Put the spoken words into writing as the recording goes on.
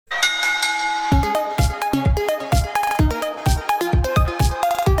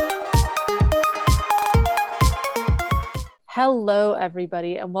Hello,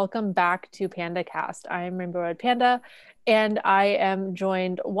 everybody, and welcome back to PandaCast. I am Rainbow Red Panda, and I am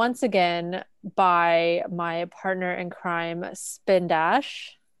joined once again by my partner in crime, Spin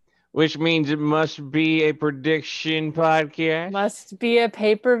Dash. Which means it must be a prediction podcast. Must be a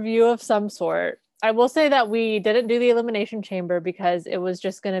pay-per-view of some sort. I will say that we didn't do the Elimination Chamber because it was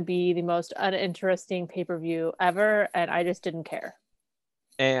just going to be the most uninteresting pay-per-view ever, and I just didn't care.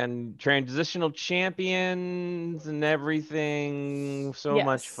 And transitional champions and everything. So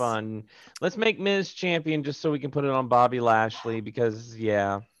much Yes. fun. Let's make Miz champion just so we can put it on Bobby Lashley because,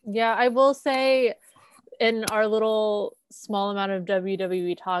 yeah. Yeah, I will say in our little small amount of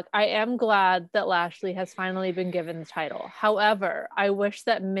WWE talk, I am glad that Lashley has finally been given the title. However, I wish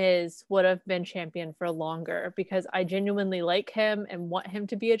that Miz would have been champion for longer because I genuinely like him and want him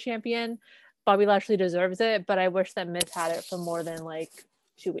to be a champion. Bobby Lashley deserves it, but I wish that Miz had it for more than like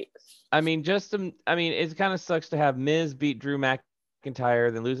 2 weeks. It kind of sucks to have Miz beat Drew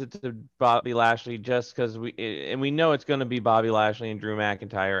McIntyre, then lose it to Bobby Lashley just because we know it's going to be Bobby Lashley and Drew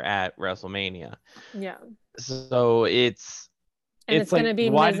McIntyre at WrestleMania. Yeah. So it's It's going to like, be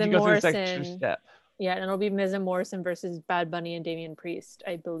why Miz did you and go through this extra Morrison. step? Yeah, and it'll be Miz and Morrison versus Bad Bunny and Damian Priest,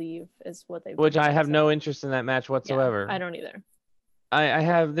 I believe, is what they've been Which I have discussing. no interest in that match Yeah, whatsoever. I don't either. I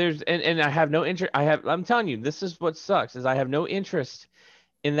have I have no interest. I'm telling you, this is what sucks is I have no interest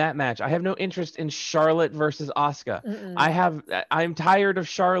in that match. I have no interest in Charlotte versus Asuka. Mm-mm. I'm tired of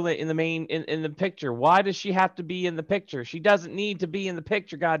Charlotte in the in the picture. Why does she have to be in the picture? She doesn't need to be in the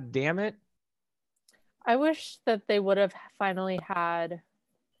picture, god damn it. I wish that they would have finally had.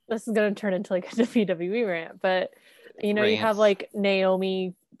 This is going to turn into like a WWE rant, but you have Rants. like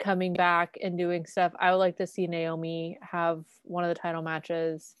Naomi coming back and doing stuff. I would like to see Naomi have one of the title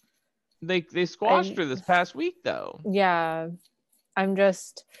matches. They squashed I her this past week though. Yeah, I'm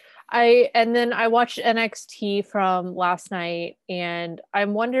just and then I watched NXT from last night, and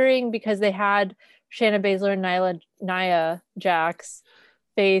I'm wondering because they had Shayna Baszler and Nia Jax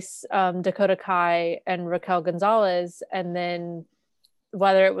face Dakota Kai and Raquel Gonzalez, and then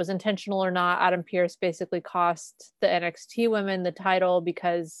whether it was intentional or not, Adam Pearce basically cost the NXT women the title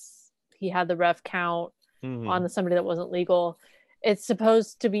because he had the ref count on somebody that wasn't legal. It's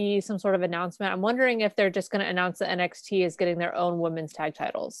supposed to be some sort of announcement. I'm wondering if they're just going to announce that NXT is getting their own women's tag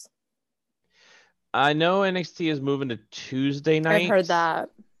titles. I know NXT is moving to Tuesday I've heard nights.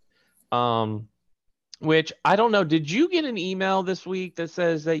 that. Which I don't know. Did you get an email this week that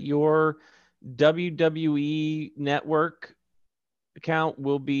says that your WWE network account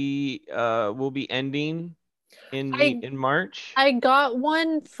will be ending in March? I got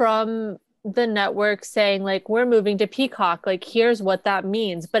one from the network saying like we're moving to Peacock, like here's what that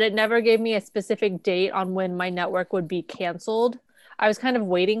means, but it never gave me a specific date on when my network would be canceled. I was kind of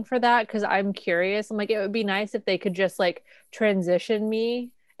waiting for that because I'm curious. I'm like, it would be nice if they could just like transition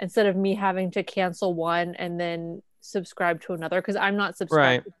me instead of me having to cancel one and then subscribe to another because I'm not Right.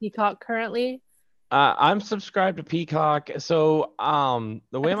 subscribed to Peacock currently. I'm subscribed to Peacock. So Because I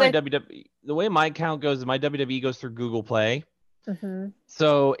the way my account goes is my WWE goes through Google Play. Mhm.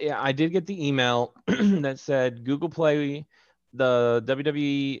 So yeah, I did get the email that said Google Play, the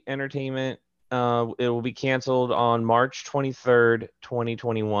WWE Entertainment, it will be canceled on March 23rd,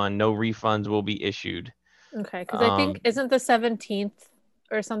 2021. No refunds will be issued. Okay, because I think Um, isn't the 17th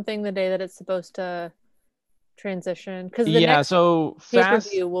or something the day that it's supposed to transition? Because the yeah, next so fast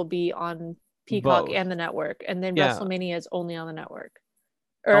pay-per-view will be on Peacock both. and the network, and then Yeah, WrestleMania is only on the network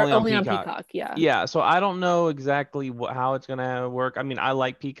or only on only on Peacock. Peacock. Yeah. Yeah, so I don't know exactly how it's gonna work. I mean, I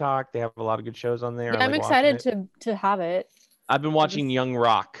like Peacock. They have a lot of good shows on there. I Yeah, I'm like watching excited it. to have it. I've been I watching just Young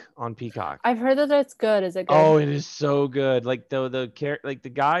Rock on Peacock. I've heard that it's good. Is it good? Oh, it is so good. Like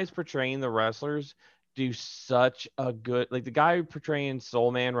the guys portraying the wrestlers do such a good, like the guy portraying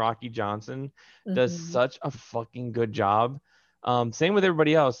Soul Man Rocky Johnson does Hmm. such a fucking good job. Same with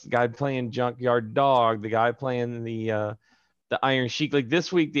everybody else. The guy playing Junkyard Dog, the guy playing the Iron Sheik. Like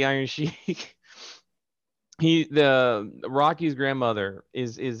this week, the Iron Sheik, the Rocky's grandmother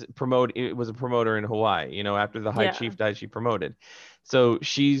is promote. It was a promoter in Hawaii. After the High Yeah. Chief died, she promoted. So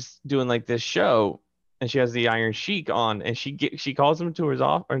she's doing like this show, and she has the Iron Sheik on, and she calls him to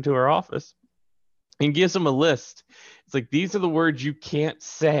her office and gives him a list. It's like these are the words you can't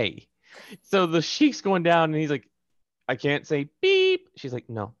say. So the Sheik's going down, and he's like, I can't say beep. She's like,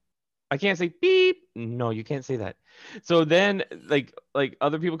 no, I can't say beep. No, you can't say that. So then like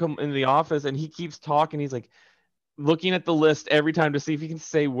other people come into the office and he keeps talking. He's like looking at the list every time to see if he can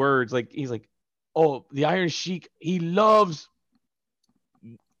say words. Like he's like, oh, the Iron Sheik, he loves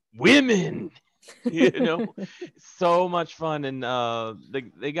women. you know, so much fun. And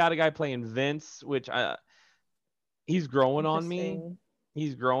they got a guy playing Vince, which He's growing on me. Interesting.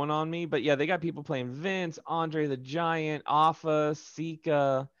 He's growing on me. But yeah, they got people playing Vince, Andre the Giant, Alpha,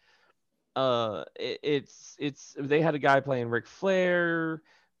 Sika. It's they had a guy playing Ric Flair,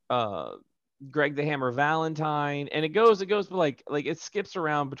 uh, Greg the Hammer Valentine, and it goes, but like it skips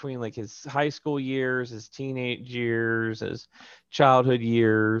around between like his high school years, his teenage years, his childhood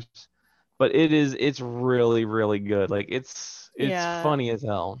years. But it's really, really good. Like it's Yeah. funny as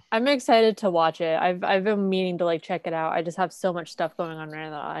hell. I'm excited to watch it. I've been meaning to like check it out. I just have so much stuff going on right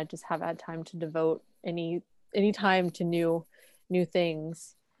now. I just haven't had time to devote any time to new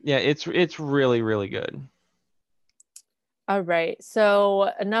things. Yeah, it's really, really good. All right.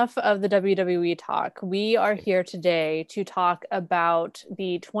 So enough of the WWE talk. We are here today to talk about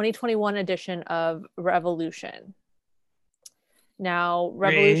the 2021 edition of Revolution. Now,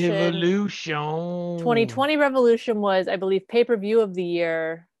 Revolution Revolution. 2020 Revolution was, I believe, pay-per-view of the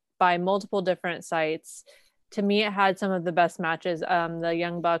year by multiple different sites. To me, it had some of the best matches. The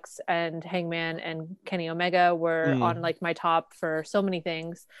Young Bucks and Hangman and Kenny Omega were on like my top for so many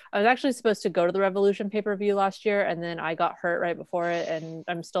things. I was actually supposed to go to the Revolution pay-per-view last year, and then I got hurt right before it, and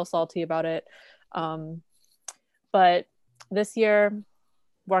I'm still salty about it. But this year,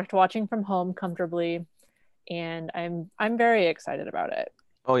 watching from home comfortably, and I'm very excited about it.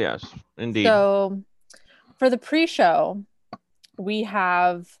 Oh yes, indeed. So for the pre-show, we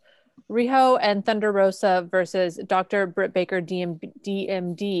have Riho and Thunder Rosa versus Dr. Britt Baker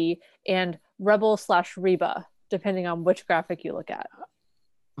DMD and Rebel/Reba, depending on which graphic you look at.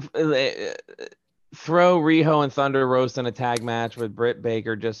 Throw Riho and Thunder Rosa in a tag match with Britt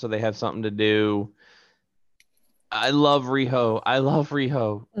Baker just so they have something to do. I love Riho. I love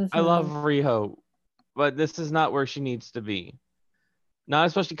Riho. I love Riho. But this is not where she needs to be. Not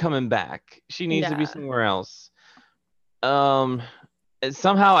especially coming back. She needs to be somewhere else.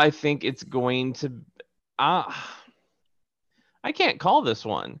 Somehow I think it's going to. I can't call this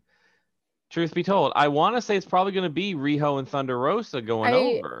one. Truth be told, I want to say it's probably going to be Riho and Thunder Rosa going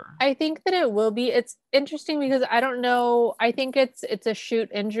over. I think that it will be. It's interesting because I don't know. I think it's a shoot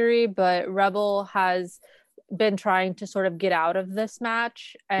injury, but Rebel has been trying to sort of get out of this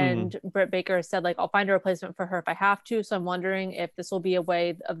match, and Britt Baker said like I'll find a replacement for her if I have to. So I'm wondering if this will be a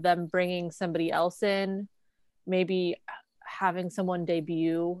way of them bringing somebody else in, maybe having someone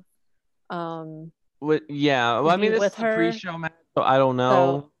debut. Yeah, well, I mean this is a pre-show match, so I don't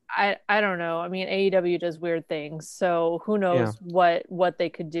know. So I don't know. I mean AEW does weird things, so who knows what they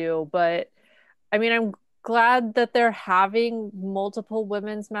could do. But I mean I'm glad that they're having multiple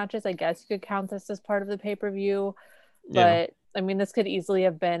women's matches. I guess you could count this as part of the pay-per-view. But I mean, this could easily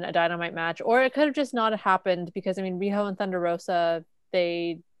have been a Dynamite match, or it could have just not happened because I mean, Riho and Thunder Rosa,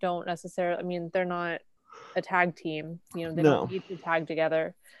 they don't necessarily. I mean, they're not a tag team. You know, they don't need to tag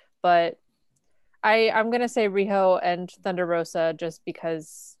together. But I'm gonna say Riho and Thunder Rosa just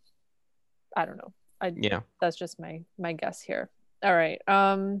because I don't know. That's just my guess here. All right.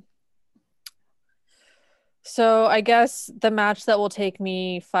 So I guess the match that will take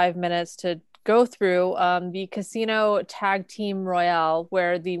me 5 minutes to go through, the Casino Tag Team Royale,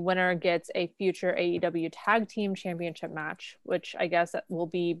 where the winner gets a future AEW Tag Team Championship match, which I guess will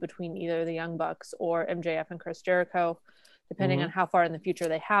be between either the Young Bucks or MJF and Chris Jericho, depending on how far in the future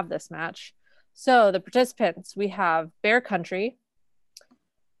they have this match. So the participants, we have Bear Country,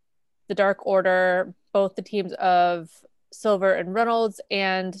 the Dark Order, both the teams of Silver and Reynolds,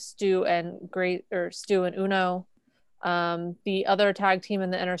 and Stu and Uno. The other tag team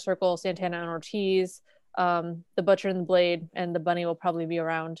in the inner circle, Santana and Ortiz, the Butcher and the Blade, and the Bunny will probably be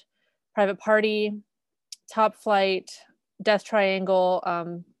around. Private Party, Top Flight, Death Triangle,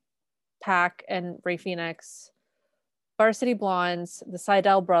 Pac and Ray Phoenix, Varsity Blondes, the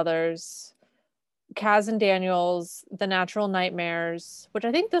Seidel Brothers, Kaz and Daniels, the Natural Nightmares, which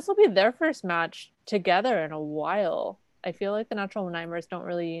I think this will be their first match together in a while. I feel like the Natural Nightmares don't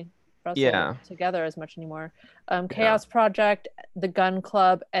really wrestle together as much anymore. Chaos Project, the Gun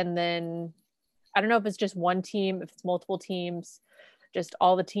Club, and then I don't know if it's just one team, if it's multiple teams, just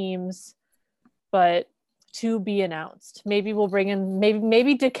all the teams, but to be announced. Maybe we'll bring in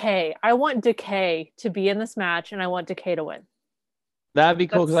maybe Decay. I want Decay to be in this match, and I want Decay to win. That'd be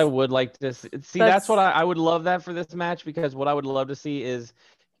cool because I would like to see. That's what I would love that for this match, because what I would love to see is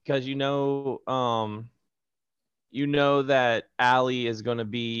because that Allie is going to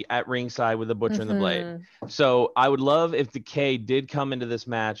be at ringside with the Butcher and the Blade. So I would love if Decay did come into this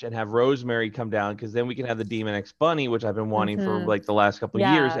match and have Rosemary come down, because then we can have the Demon X Bunny, which I've been wanting for like the last couple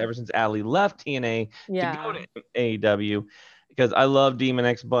of years, ever since Allie left TNA to go to AEW, because I love Demon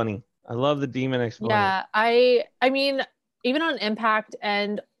X Bunny. I love the Demon X Bunny. Yeah, I mean, even on Impact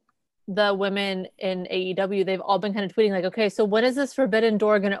and the women in AEW, they've all been kind of tweeting like, okay, so when is this forbidden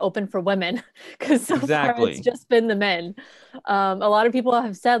door going to open for women? Because so far it's Exactly. just been the men. A lot of people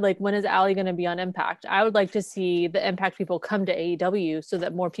have said like, when is Allie going to be on Impact? I would like to see the Impact people come to AEW so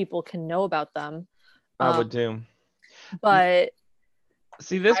that more people can know about them. I would too. But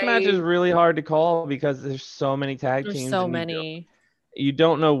See, this match is I really hard to call because there's so many tag there's teams so and many. you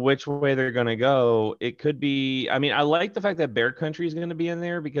don't know which way they're going to go. It could be, I mean, I like the fact that Bear Country is going to be in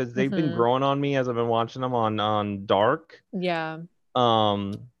there because they've been Mhm. growing on me as I've been watching them on Dark. Yeah.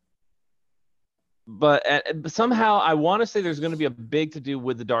 Um, but somehow I want to say there's going to be a big to do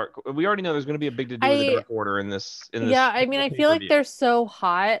with the Dark. We already know there's going to be a big to do with the I Dark Order in Yeah, this I mean, whole I feel like pay-per-view. they're so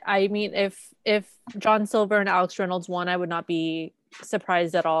hot. I mean, if John Silver and Alex Reynolds won, I would not be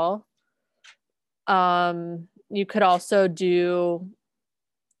surprised at all. You could also do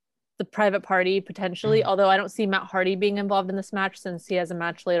the private party potentially, although I don't see Matt Hardy being involved in this match since he has a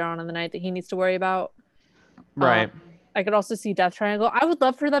match later on in the night that he needs to worry about. Um, Right. I could also see Death Triangle. I would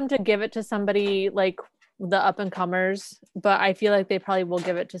love for them to give it to somebody like the up and comers, but I feel like they probably will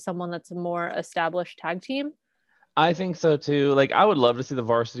give it to someone that's a more established tag team. I think so too. Like I would love to see the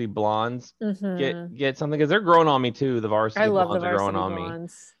Varsity Blondes Mm-hmm. get something because they're growing on me too. The I Varsity love the Blondes are growing Varsity on me.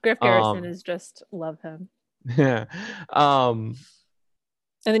 Blondes. Griff Garrison Um, is just love him. yeah. Um,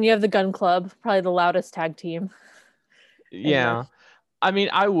 And then you have the Gun Club, probably the loudest tag team in this. yeah. I mean,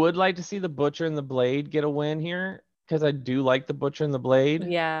 I would like to see the Butcher and the Blade get a win here because I do like the Butcher and the Blade.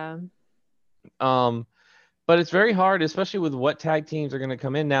 Yeah. Um, but it's very hard, especially with what tag teams are going to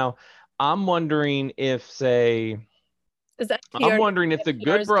come in now. I'm wondering if, say, Is that I'm PR? wondering if the FTR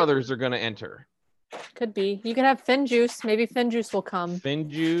Good is doing? Brothers are going to enter. Could be. You could have Finn Juice. Maybe Finn Juice will come.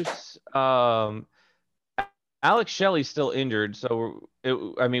 Finjuice, Alex Shelley's still injured, so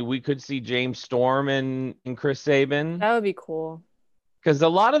I mean, we could see James Storm and Chris Sabin That would be cool. because a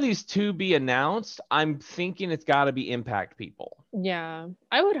lot of these to be announced, I'm thinking it's got to be Impact people. Yeah,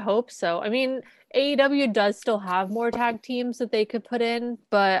 I would hope so. I mean, AEW does still have more tag teams that they could put in,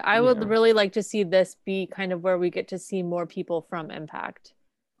 but I would Yeah, really like to see this be kind of where we get to see more people from Impact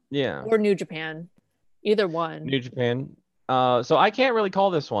yeah. or New Japan. Either one. New Japan. So I can't really call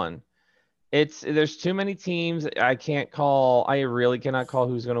this one. There's too many teams. I can't call. I really cannot call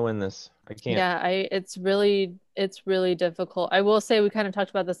who's going to win this. I can't. Yeah, I it's really difficult. I will say we kind of talked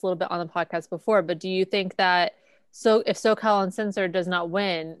about this a little bit on the podcast before, but do you think that so if SoCal Uncensored does not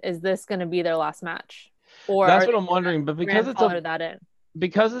win, is this going to be their last match? Or are That's what they I'm wondering. But grandfather that in?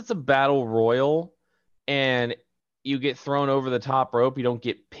 because it's a battle royal, and you get thrown over the top rope, you don't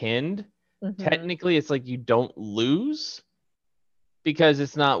get pinned. Mm-hmm. Technically, it's like you don't lose because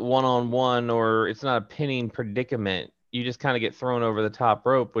it's not one on one or it's not a pinning predicament. You just kind of get thrown over the top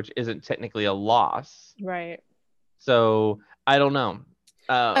rope, which isn't technically a loss. Right. So I don't know.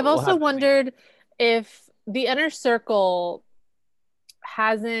 I've We'll also have to see. wondered if the inner circle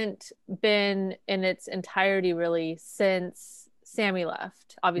hasn't been in its entirety really since Sammy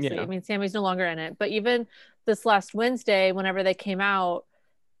left. Obviously, I Yeah. mean Sammy's no longer in it, but even this last Wednesday, whenever they came out,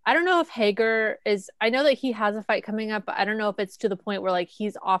 I don't know if Hager is. I know that he has a fight coming up, but I don't know if it's to the point where like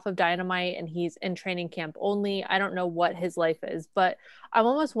he's off of Dynamite and he's in training camp only. I don't know what his life is, but I'm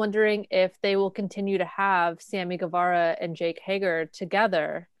almost wondering if they will continue to have Sammy Guevara and Jake Hager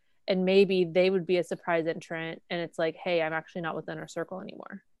together, and maybe they would be a surprise entrant. And it's like, hey, I'm actually not within our circle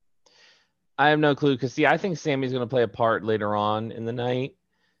anymore. I have no clue because see, I think Sammy's going to play a part later on in the night.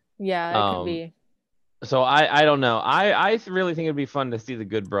 Yeah, it could Um, be. so I don't know. I really think it'd be fun to see the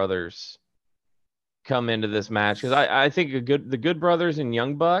Good Brothers come into this match because I think the Good Brothers and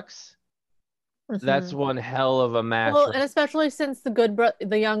Young Bucks. That's Mm-hmm. one hell of a match. Well, and especially since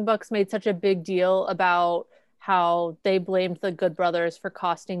the Young Bucks made such a big deal about how they blamed the Good Brothers for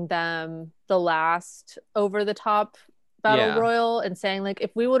costing them the last over the top battle Yeah, royal and saying like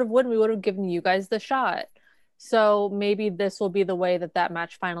if we would have won, we would have given you guys the shot. So maybe this will be the way that that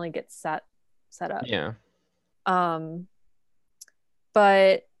match finally gets set up. yeah. Um,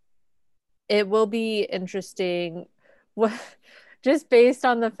 but it will be interesting. Just based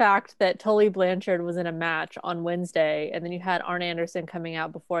on the fact that Tully Blanchard was in a match on Wednesday, and then you had Arn Anderson coming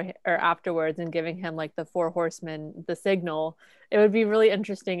out before or afterwards and giving him like the four horsemen the signal. It would be really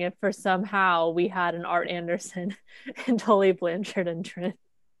interesting if for somehow we had an Art Anderson and Tully Blanchard entrant.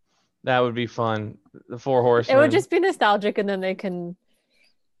 That would be fun. The Four It would Horsemen. just be nostalgic, and then they can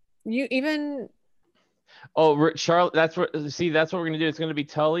you even Oh, Charlotte. That's what. See, that's what we're gonna do. It's gonna be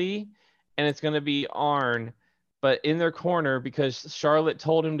Tully, and it's gonna be Arn, but in their corner because Charlotte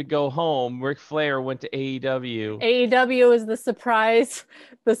told him to go home. Ric Flair went to AEW. AEW is the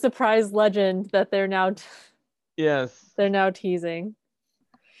surprise legend that Yes. they're now teasing.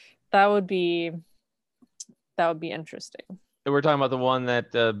 That would be interesting. We're talking about the one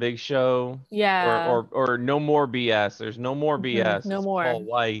that Big Show, Yeah. or no more BS. There's no more BS. No It's more. Paul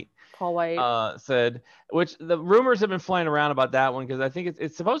White. Paul White Said, which the rumors have been flying around about that one because I think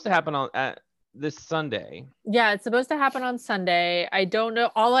it's supposed to happen at this Sunday. Yeah, it's supposed to happen on Sunday. I don't know.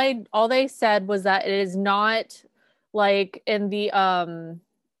 All they said was that it is not like in the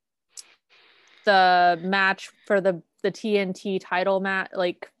match for the TNT title match,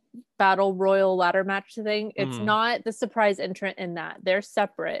 like battle royal ladder match thing. It's not the surprise entrant in that. They're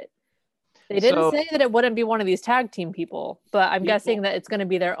separate. They didn't say that it wouldn't be one of these tag team people, but I'm guessing that it's going to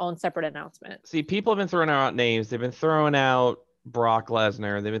be their own separate announcement. See, people have been throwing out names. They've been throwing out Brock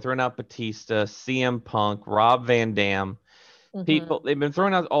Lesnar. They've been throwing out Batista, CM Punk, Rob Van Dam. They've been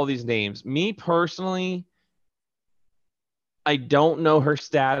throwing out all these names. Me personally, I don't know her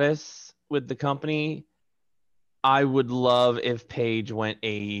status with the company. I would love if Paige went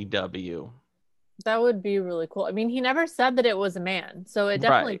AEW. That would be really cool. I mean, he never said that it was a man, so it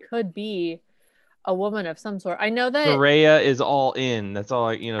definitely could be a woman of some sort. I know that Saraya is all in. That's all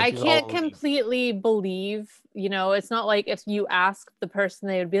I can't completely believe, it's not like if you ask the person,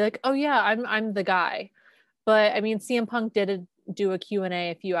 they would be like, oh yeah, I'm the guy. But I mean, CM Punk did do a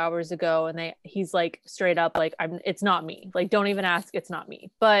Q&A a few hours ago, and he's like straight up like, it's not me. Like, don't even ask, it's not me.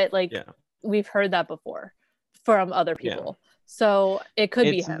 But like, we've heard that before from other people. Yeah. So it could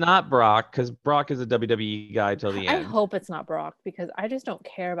be him. It's not Brock, because Brock is a WWE guy till the end. I hope it's not Brock, because I just don't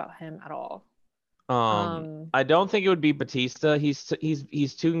care about him at all. I don't think it would be Batista. He's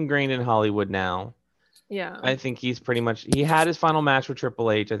too ingrained in Hollywood now. Yeah. I think he's pretty much, he had his final match with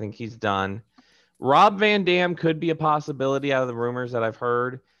Triple H. I think he's done. Rob Van Dam could be a possibility out of the rumors that I've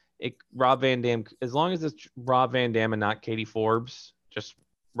heard. Rob Van Dam, as long as it's Rob Van Dam and not Katie Forbes, just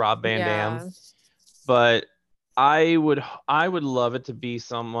Rob Van Dam. But I would love it to be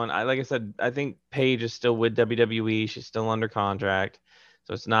someone. Like I said, I think Paige is still with WWE. She's still under contract,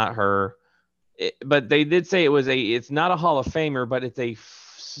 so it's not her. But they did say it's not a Hall of Famer, but it's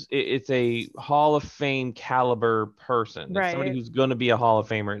a Hall of Fame caliber person. Right. It's somebody who's going to be a Hall of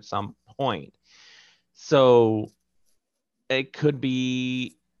Famer at some point. So it could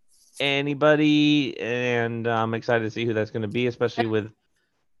be anybody, and I'm excited to see who that's going to be, especially with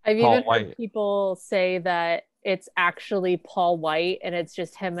I've even heard people say that it's actually Paul White, and it's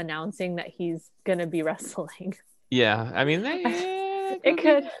just him announcing that he's going to be wrestling. Yeah, I mean, it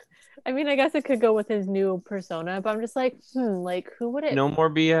could. I mean, I guess it could go with his new persona, but I'm just like, like, who would it No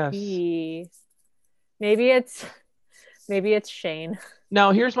more BS. be? Maybe it's Shane.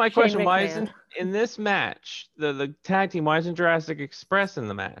 Now, here's my question. Why isn't in this match, the tag team, why isn't Jurassic Express in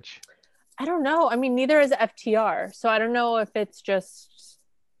the match? I don't know. I mean, neither is FTR. So I don't know if it's just,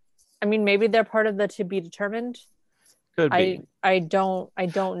 I mean, maybe they're part of the to be determined. Could be. I don't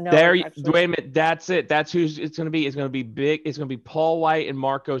know. Wait a minute. That's it. That's who it's going to be. It's going to be big. It's going to be Paul White and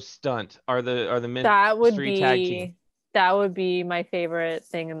Marco Stunt are the mystery tag team. That would be my favorite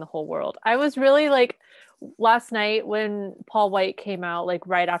thing in the whole world. I was really like, last night when Paul White came out, like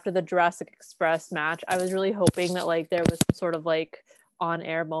right after the Jurassic Express match, I was really hoping that like there was some sort of like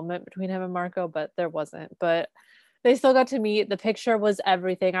on-air moment between him and Marco, but there wasn't. But they still got to meet. The picture was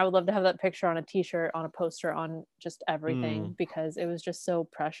everything. I would love to have that picture on a t-shirt, on a poster, on just everything, because it was just so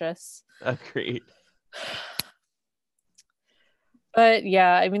precious. Agreed. But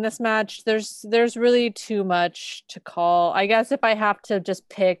yeah, I mean, this match, there's really too much to call. I guess if I have to just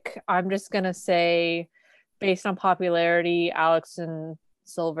pick, I'm just gonna say, based on popularity, Alex and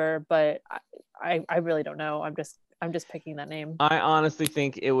Silver, but I really don't know. I'm just picking that name. I honestly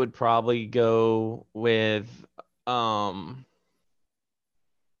think it would probably go with I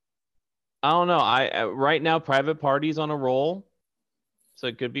don't know. Right now Private Party's on a roll, so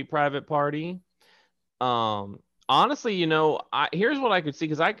it could be Private Party. Honestly, here's what I could see,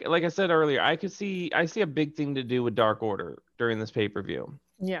 because like I said earlier, I see a big thing to do with Dark Order during this pay-per-view.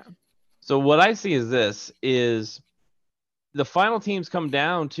 Yeah. So what I see is the final teams come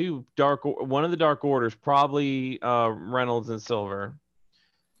down to one of the Dark Orders, probably Reynolds and Silver,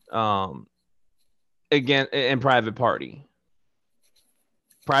 again, and Private Party.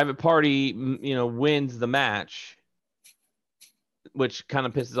 Private Party, wins the match, which kind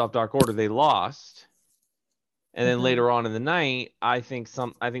of pisses off Dark Order. They lost, and then later on in the night, I think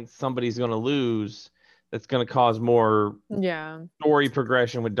somebody's going to lose. That's going to cause more story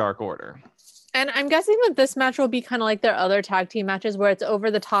progression with Dark Order. And I'm guessing that this match will be kind of like their other tag team matches, where it's over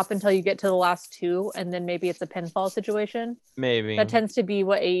the top until you get to the last two, and then maybe it's a pinfall situation. Maybe. That tends to be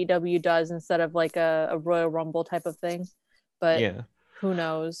what AEW does instead of like a Royal Rumble type of thing. But yeah, who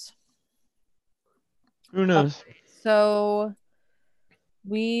knows? Who knows? So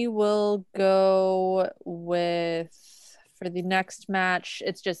We will go with for the next match.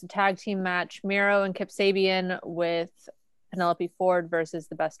 It's just a tag team match: Miro and Kip Sabian with Penelope Ford versus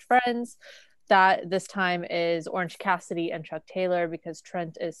the Best Friends. That this time is Orange Cassidy and Chuck Taylor because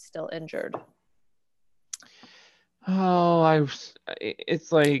Trent is still injured. Oh,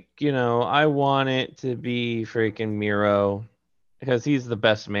 it's like, I want it to be freaking Miro because he's the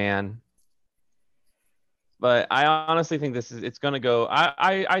best man. But I honestly think it's gonna go.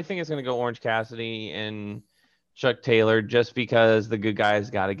 I think it's gonna go Orange Cassidy and Chuck Taylor just because the good guys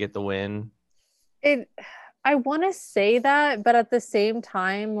got to get the win. It I want to say that, but at the same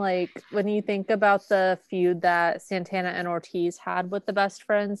time, like when you think about the feud that Santana and Ortiz had with the Best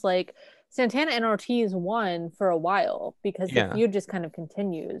Friends, like Santana and Ortiz won for a while because the Yeah, feud just kind of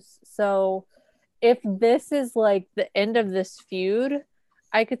continues. So if this is like the end of this feud,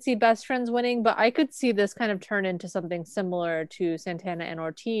 I could see Best Friends winning, but I could see this kind of turn into something similar to Santana and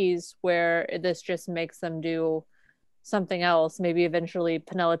Ortiz, where this just makes them do something else. Maybe eventually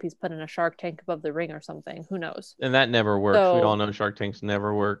Penelope's put in a shark tank above the ring or something. Who knows? and that never works. We all So know Shark Tanks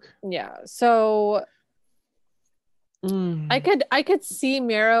never work. yeah. So I Mm, could see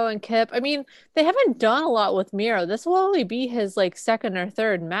Miro and Kip. I mean, they haven't done a lot with Miro. This will only be his like second or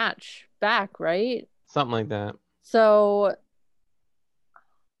third match back, right? something like that. So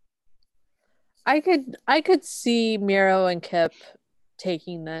I could see Miro and Kip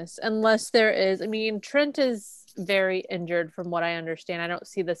taking this unless there is, I mean, Trent is very injured from what I understand. I don't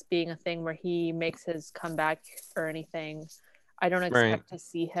see this being a thing where he makes his comeback or anything. I don't Right. expect to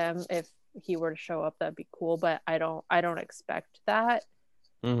see him. If he were to show up, that'd be cool, but I don't expect that.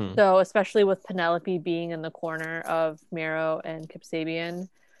 Hmm. So especially with Penelope being in the corner of Miro and Kip Sabian,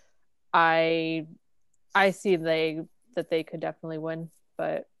 I I see they could definitely win,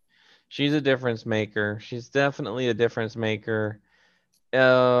 but She's a difference maker. She's definitely a difference maker.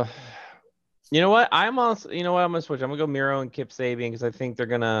 Uh, you know what? I'm also, you know what? I'm gonna switch. I'm gonna go Miro and Kip Sabian because I think they're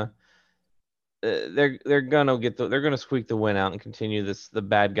gonna squeak the win out and continue the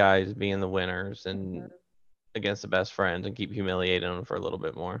bad guys being the winners and Mhm. against the best friends and keep humiliating them for a little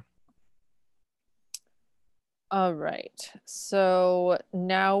bit more. All right. So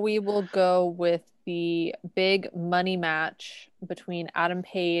now we will go with the big money match between Adam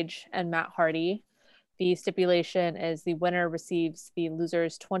Page and Matt Hardy. The stipulation is the winner receives the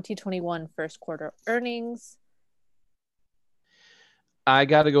loser's 2021 first quarter earnings. I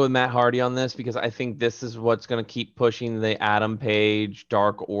got to go with Matt Hardy on this because I think this is what's going to keep pushing the Adam Page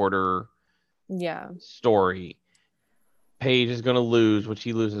Dark Order Yeah. story. Page is going to lose, which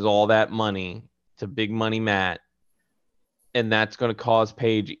he loses all that money to Big Money Matt, and that's going to cause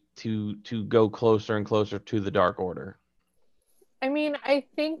Page to go closer and closer to the Dark Order. I mean, I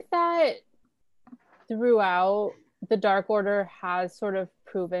think that throughout the Dark Order has sort of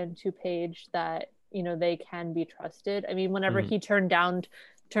proven to Page that they can be trusted. I mean, whenever Mm-hmm. he turned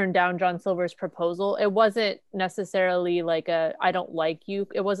down John Silver's proposal, it wasn't necessarily like a I don't like you.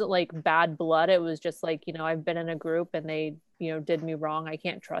 It wasn't like bad blood. It was just like, I've been in a group and they, did me wrong. I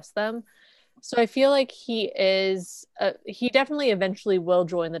can't trust them. So I feel like he definitely eventually will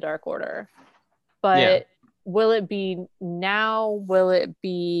join the Dark Order. Yeah, But will it be now? Will it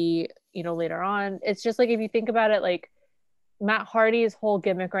be, later on? It's just like if you think about it, like Matt Hardy's whole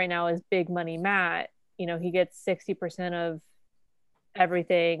gimmick right now is Big Money Matt. He gets 60% of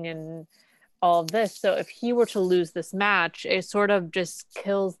everything and all of this. So if he were to lose this match, it sort of just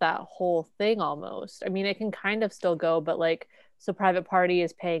kills that whole thing almost. I mean, it can kind of still go, but like, so Private Party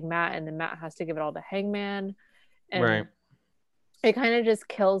is paying Matt and then Matt has to give it all to Hangman. And right. it kind of just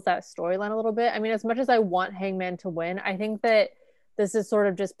kills that storyline a little bit. I mean, as much as I want Hangman to win, I think that this is sort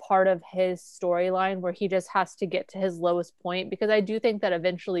of just part of his storyline where he just has to get to his lowest point because I do think that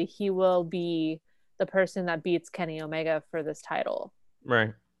eventually he will be the person that beats Kenny Omega for this title.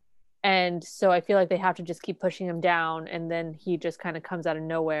 Right. And so I feel like they have to just keep pushing him down and then he just kind of comes out of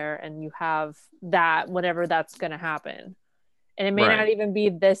nowhere and you have that whenever that's going to happen. And it may Right. not even be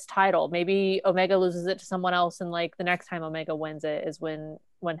this title. Maybe Omega loses it to someone else, and like the next time Omega wins it is when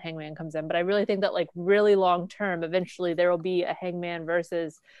Hangman comes in. But I really think that like really long term, eventually there will be a Hangman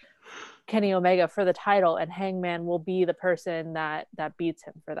versus Kenny Omega for the title, and Hangman will be the person that beats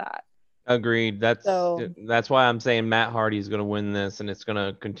him for that. Agreed. So That's why I'm saying Matt Hardy is going to win this, and it's going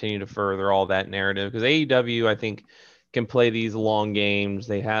to continue to further all that narrative because AEW, I think, can play these long games.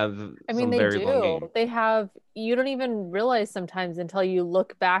 They have I mean, some they very long do. games. They have. You don't even realize sometimes until you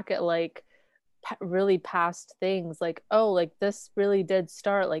look back at like really past things like oh like this really did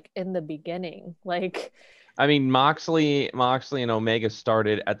start like in the beginning like I mean, Moxley and Omega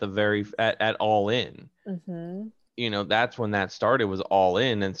started at the very at All In. mm-hmm. that's when that started, was All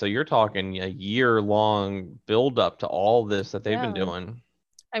In. And so you're talking a year-long build up to all this that they've been Yeah. doing.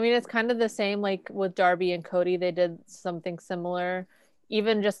 I mean, it's kind of the same like with Darby and Cody, they did something similar.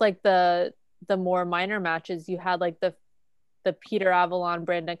 Even just like the more minor matches, you had like the Peter Avalon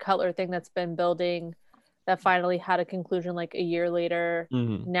Brandon Cutler thing that's been building that finally had a conclusion like a year later.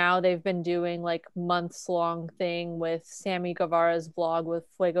 Mm-hmm. Now they've been doing like months long thing with Sammy Guevara's vlog with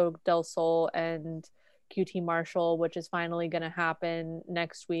Fuego del Sol and QT Marshall, which is finally going to happen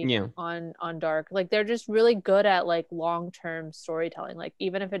next week Yeah. on Dark. Like they're just really good at like long-term storytelling. Like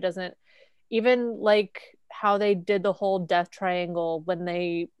even if it doesn't, even like how they did the whole death triangle when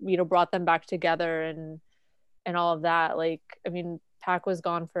they brought them back together and all of that. Like I mean, Pac was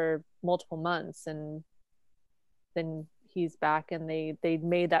gone for multiple months and then he's back and they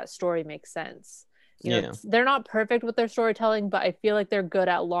made that story make sense. Yeah. They're not perfect with their storytelling, but I feel like they're good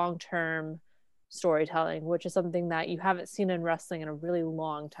at long-term storytelling, which is something that you haven't seen in wrestling in a really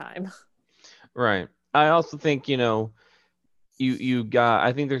long time. Right. I also think, you got,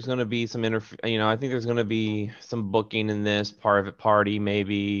 I think there's going to be some I think there's going to be some booking in this private party,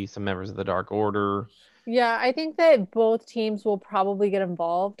 maybe some members of the Dark Order. Yeah, I think that both teams will probably get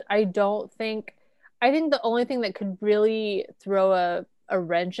involved. I think the only thing that could really throw a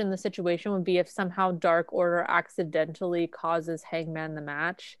wrench in the situation would be if somehow Dark Order accidentally causes Hangman the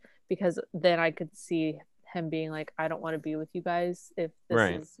match, because then I could see him being like, I don't want to be with you guys if this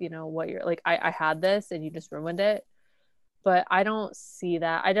Right. is, what you're like, I had this and you just ruined it. But I don't see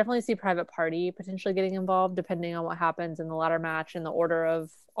that. I definitely see Private Party potentially getting involved depending on what happens in the ladder match and the order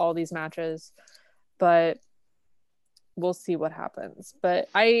of all these matches. But we'll see what happens. But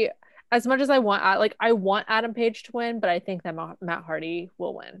as much as I want Adam Page to win, but I think that Matt Hardy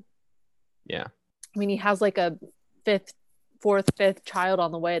will win. Yeah. I mean, he has like a fifth child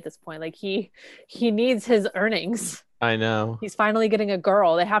on the way at this point. Like he needs his earnings. I know. He's finally getting a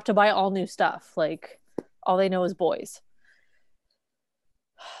girl. They have to buy all new stuff. Like all they know is boys.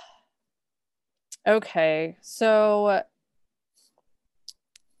 Okay, so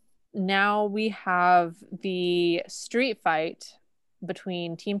now we have the street fight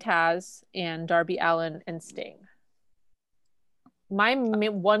between Team Taz and Darby Allin and Sting. My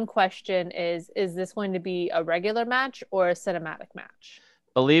one question is this going to be a regular match or a cinematic match?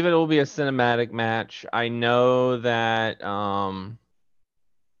 Believe it will be a cinematic match. I know that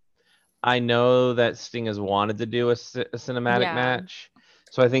Sting has wanted to do a cinematic Yeah, match.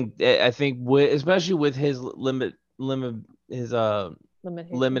 So I think especially with his his limited limitations.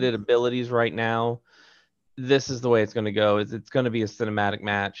 abilities right now, this is the way it's going to go. It's going to be a cinematic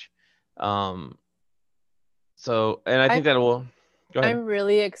match. Um, and I I'm think that will go ahead. I'm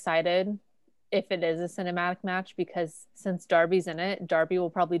really excited if it is a cinematic match because since Darby's in it, Darby will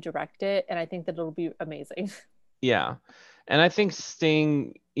probably direct it, and I think that it'll be amazing. Yeah. And I think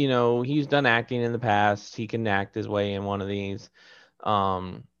Sting, he's done acting in the past. He can act his way in one of these.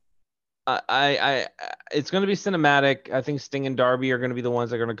 Um, it's going to be cinematic. I think Sting and Darby are going to be the ones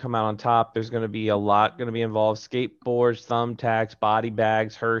that are going to come out on top. There's going to be a lot going to be involved: skateboards, thumbtacks, body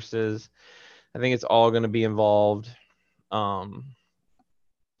bags, hearses. I think it's all going to be involved. Um,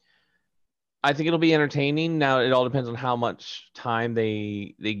 I think it'll be entertaining. Now it all depends on how much time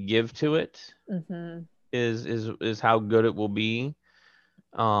they give to it. Mm-hmm. Is how good it will be.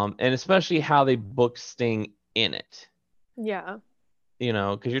 And especially how they book Sting in it. Yeah.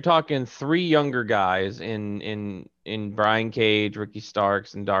 Because you're talking three younger guys in Brian Cage, Ricky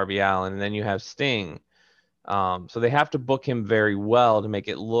Starks, and Darby Allin, and then you have Sting. So they have to book him very well to make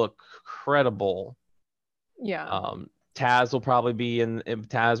it look credible. Yeah. Taz will probably be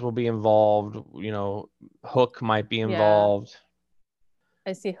Taz will be involved. Hook might be Yeah. involved.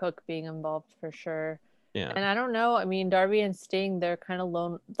 I see Hook being involved for sure. Yeah. And I don't know. I mean, Darby and Sting, they're kind of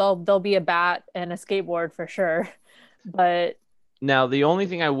lone. They'll be a bat and a skateboard for sure. But Now, the only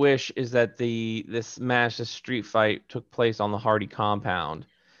thing I wish is that this match, this street fight, took place on the Hardy compound,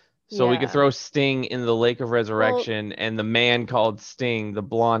 so we could yeah. throw Sting in the Lake of Well, Resurrection, and the man called Sting, the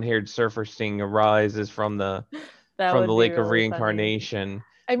blonde-haired surfer Sting, arises from the that would be Lake of really funny. Reincarnation.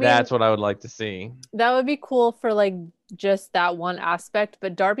 I mean, That's what I would like to see. that would be cool for like just that one aspect,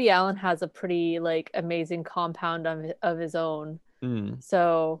 but Darby Allin has a pretty like amazing compound of his own. Mm.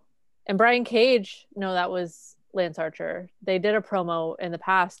 So, and Brian Cage, no, that was Lance Archer. They did a promo in the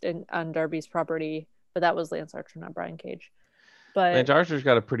past on Darby's property, but that was Lance Archer, not Brian Cage. Lance But Archer's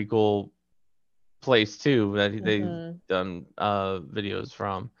got a pretty cool place too that they've mhm. done videos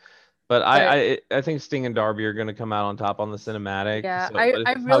from. But But I think Sting and Darby are going to come out on top on the cinematic. yeah, So, but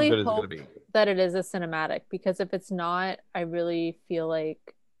I how really good is it going hope to be? that it is a cinematic because if it's not, I really feel like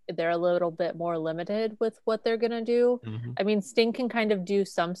they're a little bit more limited with what they're gonna do. Mm-hmm. I mean, Sting can kind of do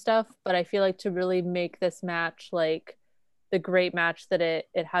some stuff, but I feel like to really make this match like the great match that it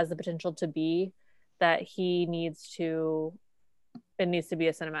has the potential to be, that it needs to be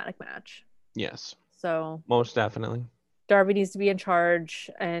a cinematic match. Yes, So most definitely. Darby needs to be in charge,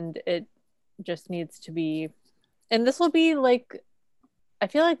 and it just needs to be. And this will be like, I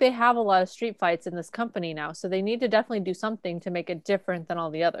feel like they have a lot of street fights in this company now, so they need to definitely do something to make it different than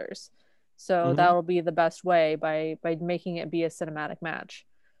all the others. So Mm-hmm. that'll be the best way by making it be a cinematic match.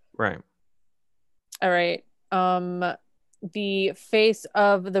 Right. All right. The face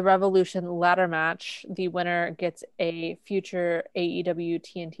of the Revolution ladder match, the winner gets a future AEW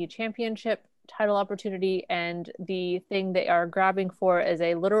TNT Championship title opportunity, and the thing they are grabbing for is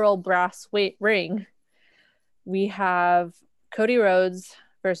a literal brass weight ring. We have Cody Rhodes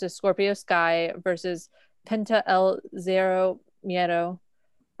versus Scorpio Sky versus Penta El Zero Miedo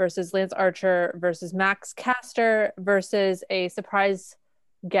versus Lance Archer versus Max Caster versus a surprise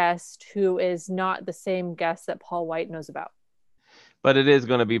guest who is not the same guest that Paul White knows about. But it is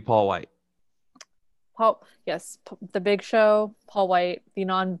going to be Paul White. Yes, the Big Show, Paul White, the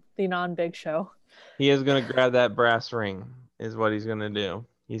non Big Show. He is going to grab that brass ring, is what he's going to do.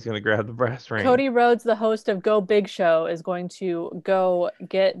 He's going to grab the brass ring. Cody Rhodes, the host of Go Big Show, is going to go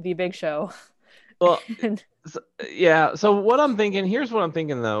get the Big Show. Well, yeah. So what I'm thinking, here's what I'm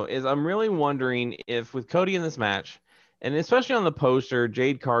thinking though, is I'm really wondering if with Cody in this match, and especially on the poster,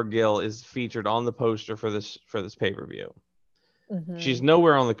 Jade Cargill is featured on the poster for this pay-per-view. Mm-hmm. She's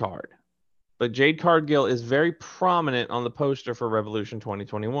nowhere on the card, but Jade Cargill is very prominent on the poster for Revolution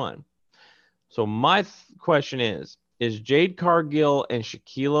 2021. So my question is Jade Cargill and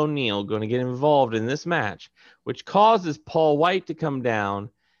Shaquille O'Neal going to get involved in this match, which causes Paul White to come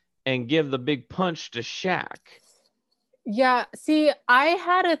down and give the big punch to Shaq? Yeah, see, I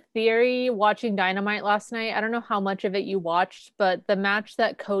had a theory watching Dynamite last night. I don't know how much of it you watched, but the match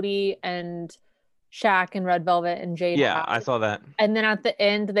that Cody and Shaq and Red Velvet and Jade had. I saw that. And then at the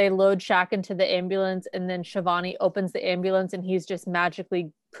end, they load Shaq into the ambulance, and then Shivani opens the ambulance, and he's just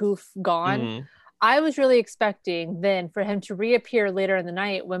magically poof gone. Mm-hmm. I was really expecting then for him to reappear later in the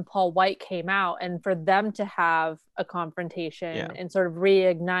night when Paul White came out, and for them to have a confrontation and sort of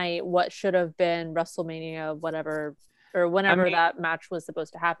reignite what should have been WrestleMania, whatever, or whenever that match was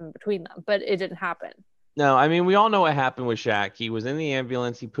supposed to happen between them. But it didn't happen. No, I mean, we all know what happened with Shaq. He was in the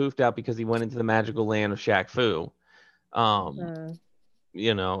ambulance. He poofed out because he went into the magical land of Shaq Fu.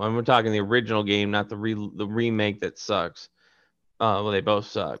 You know, and we're talking the original game, not the remake that sucks. Well, they both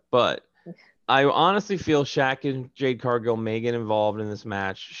suck. But I honestly feel Shaq and Jade Cargill may get involved in this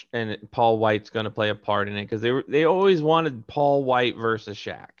match, and Paul White's going to play a part in it because they always wanted Paul White versus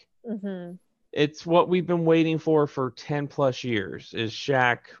Shaq. Mm-hmm. It's what we've been waiting for 10 plus years is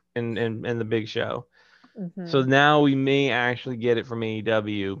Shaq and the Big Show. Mm-hmm. So now we may actually get it from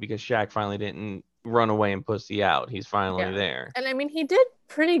AEW because Shaq finally didn't run away and pussy out. He's finally there. And I mean, he did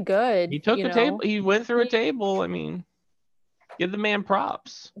pretty good. He took a table. He went through a table. I mean, give the man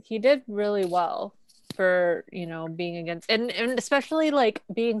props. He did really well for, being against, and especially like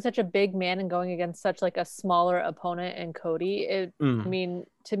being such a big man and going against such like a smaller opponent in Cody. I mean,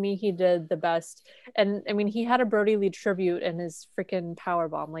 to me, he did the best. And I mean, he had a Brody Lee tribute and his freaking power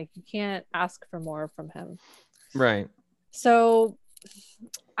bomb. Like, you can't ask for more from him. Right. So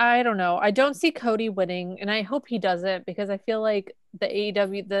I don't know. I don't see Cody winning, and I hope he doesn't, because I feel like the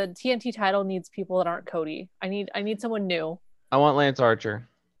TNT title needs people that aren't Cody. I need someone new. I want Lance Archer.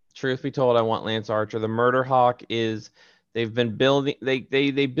 Truth be told, I want Lance Archer. The Murder Hawk they've been building,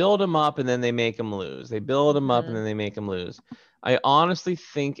 they build him up and then they make him lose. They build him up and then they make him lose. I honestly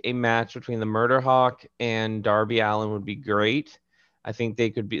think a match between the Murder Hawk and Darby Allin would be great. I think there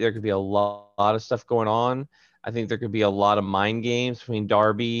could be a lot of stuff going on. I think there could be a lot of mind games between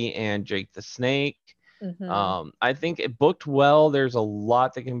Darby and Jake the Snake. Mm-hmm. I think it booked well. There's a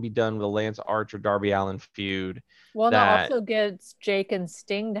lot that can be done with the Lance Archer Darby Allin feud. Well, that also gets Jake and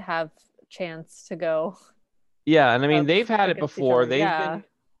Sting to have a chance to go. Yeah, and I mean they've had it before. They've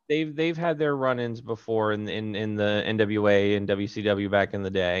had their run-ins before in the NWA and WCW back in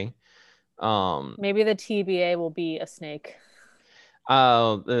the day. Maybe the TBA will be a snake.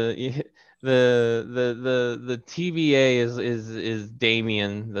 The TBA is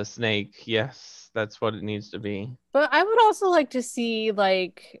Damien the Snake. Yes, that's what it needs to be. But I would also like to see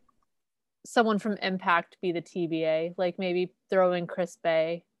like someone from Impact be the TBA, like maybe throw in Chris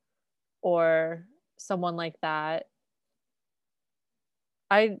Bay or someone like that.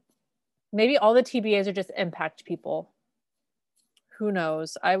 Maybe all the TBAs are just Impact people. Who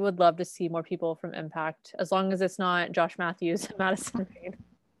knows? I would love to see more people from Impact, as long as it's not Josh Matthews and Madison Rayne.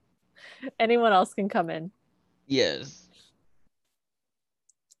 Anyone else can come in. Yes.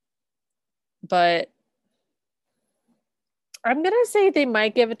 But I'm gonna say they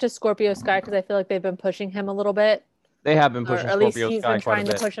might give it to Scorpio Sky because I feel like they've been pushing him a little bit, They have been or pushing at least Scorpio he's been Sky quite a trying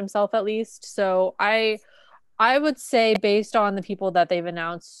to bit. push himself at least. So I would say based on the people that they've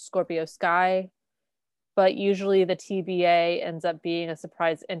announced, Scorpio Sky. But usually the TBA ends up being a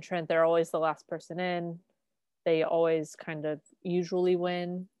surprise entrant. They're always the last person in. They always kind of usually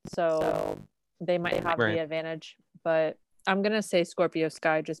win, so they might have the advantage. But I'm gonna say Scorpio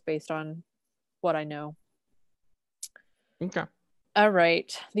Sky just based on what I know. Okay. All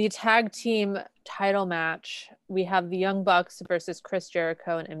right. The tag team title match. We have the Young Bucks versus Chris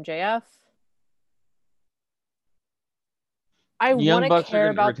Jericho and MJF. I want to care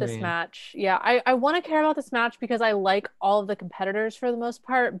about this match. Yeah, I want to care about this match because I like all of the competitors for the most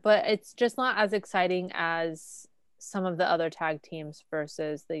part, but it's just not as exciting as some of the other tag teams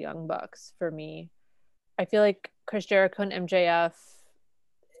versus the Young Bucks for me. I feel like Chris Jericho and MJF,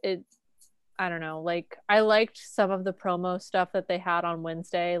 it I don't know, like I liked some of the promo stuff that they had on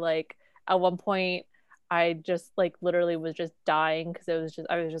Wednesday. Like at one point I just like literally was just dying because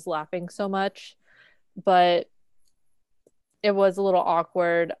I was just laughing so much. But it was a little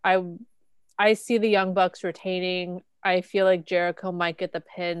awkward. I see the Young Bucks retaining. I feel like Jericho might get the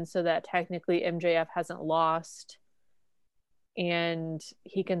pin so that technically MJF hasn't lost. And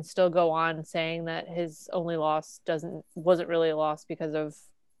he can still go on saying that his only loss wasn't really a loss because of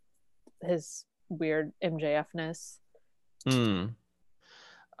his weird MJF-ness.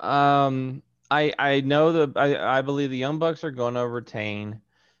 I know I believe the Young Bucks are going to retain.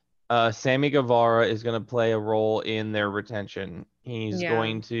 Sammy Guevara is going to play a role in their retention. He's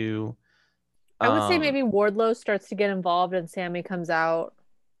going to. I would say maybe Wardlow starts to get involved and Sammy comes out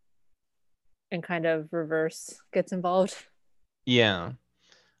and kind of reverse gets involved. Yeah.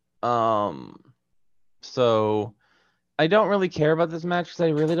 So I don't really care about this match because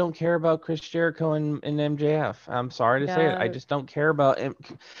I really don't care about Chris Jericho and MJF. I'm sorry to say it. I just don't care about him.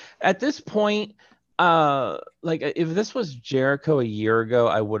 At this point, like if this was Jericho a year ago,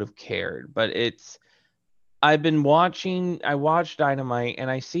 I would have cared. But I watched Dynamite and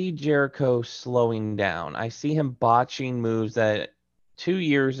I see Jericho slowing down. I see him botching moves that 2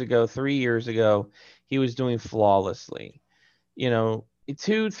 years ago, 3 years ago, he was doing flawlessly.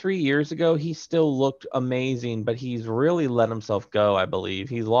 2, 3 years ago, he still looked amazing, but he's really let himself go, I believe.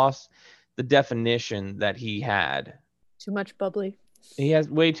 He's lost the definition that he had. Too much bubbly. He has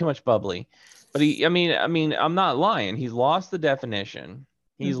way too much bubbly. But I'm not lying. He's lost the definition.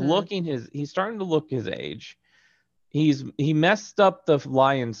 He's starting to look his age. He messed up the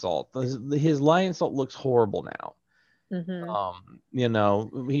lion salt. His lion salt looks horrible now.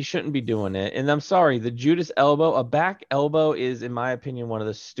 He shouldn't be doing it. And I'm sorry, the Judas elbow, a back elbow is, in my opinion, one of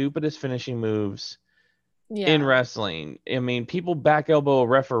the stupidest finishing moves in wrestling. I mean, people back elbow a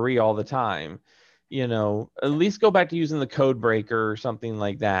referee all the time. At least go back to using the code breaker or something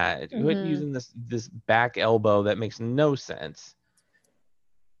like that. Quit using this back elbow that makes no sense.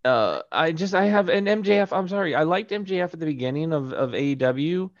 I have an MJF. I'm sorry. I liked MJF at the beginning of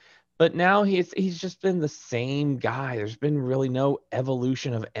AEW, but now he's just been the same guy. There's been really no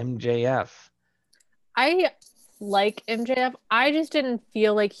evolution of MJF. I like MJF. I just didn't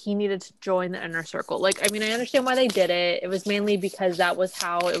feel like he needed to join the inner circle. Like, I mean, I understand why they did it. It was mainly because that was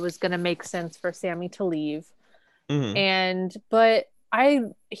how it was going to make sense for Sammy to leave. But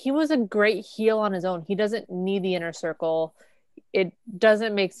he was a great heel on his own. He doesn't need the inner circle. It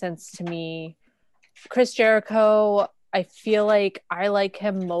doesn't make sense to me. Chris Jericho, I feel like I like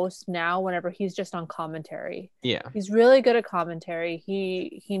him most now whenever he's just on commentary. Yeah. He's really good at commentary.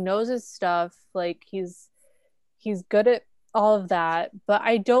 He knows his stuff. Like he's good at all of that, but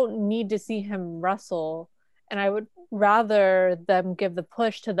I don't need to see him wrestle. And I would rather them give the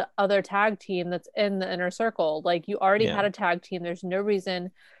push to the other tag team that's in the inner circle. Like you already had a tag team. There's no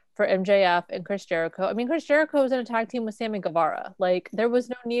reason for MJF and Chris Jericho. I mean, Chris Jericho was in a tag team with Sammy Guevara. Like there was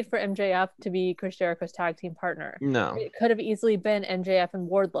no need for MJF to be Chris Jericho's tag team partner. No. It could have easily been MJF and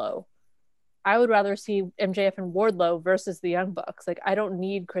Wardlow. I would rather see MJF and Wardlow versus the Young Bucks. Like I don't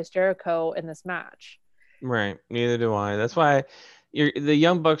need Chris Jericho in this match. Right. Neither do I. That's why the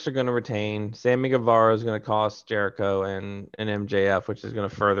Young Bucks are going to retain. Sammy Guevara is going to cost Jericho and MJF, which is going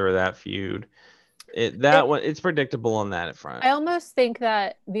to further that feud. It's predictable on that front. I almost think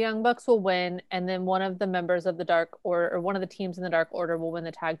that the Young Bucks will win, and then one of the members of the Dark Order, or one of the teams in the Dark Order, will win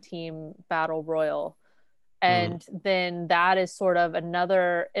the tag team battle royal. And then that is sort of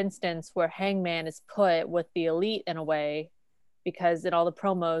another instance where Hangman is put with the Elite in a way, because in all the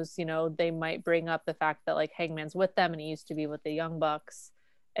promos, they might bring up the fact that like Hangman's with them and he used to be with the Young Bucks.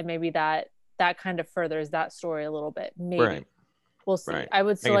 and maybe that kind of furthers that story a little bit. Maybe. Right. We'll see. Right. I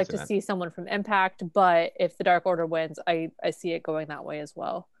would I still can like see to that. see someone from Impact, but if the Dark Order wins, I see it going that way as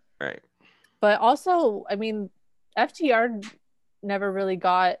well. Right. But also, I mean, FTR never really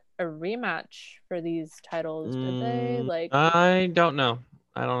got a rematch for these titles, did they? Like, I don't know.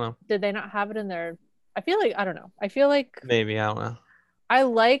 I don't know. did they not have it in their? I feel like I don't know. I feel like Maybe. I don't know. I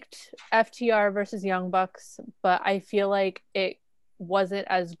liked FTR versus Young Bucks, but I feel like it wasn't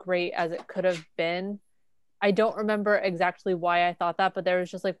as great as it could have been. I don't remember exactly why I thought that, but there was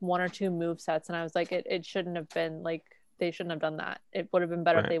just like one or two move sets, and I was like, it shouldn't have been like they shouldn't have done that. It would have been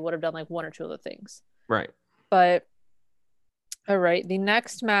better if Right. they would have done like one or two of the things. Right. But all right, the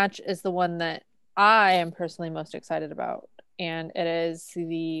next match is the one that I am personally most excited about, and it is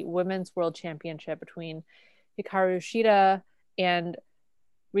the Women's World Championship between Hikaru Shida and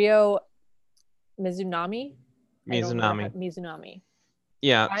Ryo Mizunami. I don't remember how, Mizunami. Mizunami.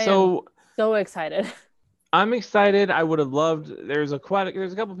 Yeah. I am So so excited. I'm excited. I would have loved. There's a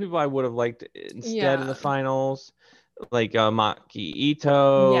couple people I would have liked instead in Yeah. the finals, like Maki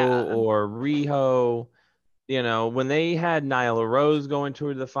Ito Yeah. or Riho. You know, when they had Nyla Rose going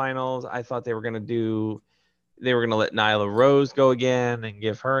to the finals, I thought they were gonna let Nyla Rose go again and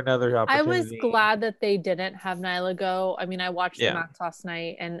give her another I was opportunity. glad that they didn't have Nyla go. I mean, I watched the Yeah. match last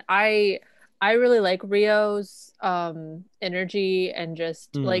night, and I really like Rio's energy, and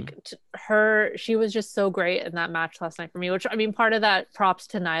just Mm. like her, she was just so great in that match last night for me, which I mean, part of that props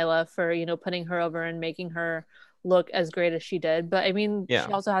to Nyla for, putting her over and making her look as great as she did. But I mean, Yeah.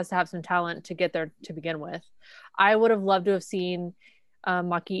 she also has to have some talent to get there to begin with. I would have loved to have seen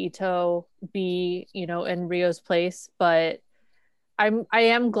Maki Ito be, in Rio's place, but I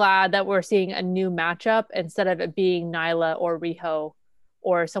am glad that we're seeing a new matchup instead of it being Nyla or Riho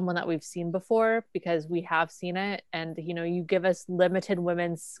or someone that we've seen before, because we have seen it, and you give us limited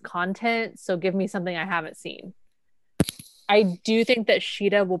women's content, so give me something I haven't seen. I do think that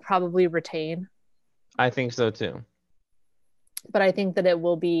Shida will probably retain, I think so too. but I think that it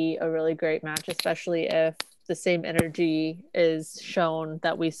will be a really great match, especially if the same energy is shown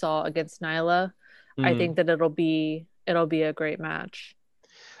that we saw against Nyla. I Mm. think that it'll be a great match.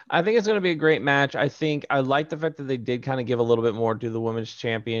 I think it's going to be a great match. I think I like the fact that they did kind of give a little bit more to the women's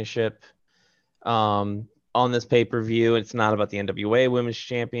championship on this pay-per-view. It's not about the NWA women's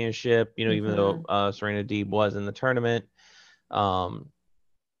championship, even though Serena Deeb was in the tournament.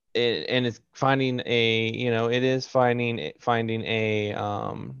 And it's finding finding a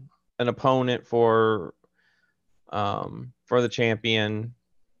an opponent for the champion.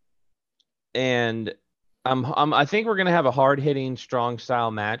 And I think we're going to have a hard-hitting, strong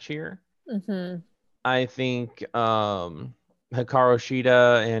style match here. Mm-hmm. I think Hikaru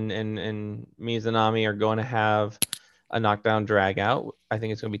Shida and Mizunami are going to have a knockdown drag out. I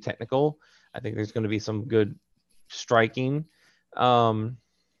think it's going to be technical. I think there's going to be some good striking.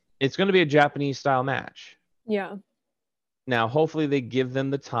 It's going to be a Japanese style match. Yeah. Now, hopefully they give them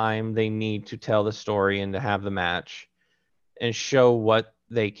the time they need to tell the story and to have the match and show what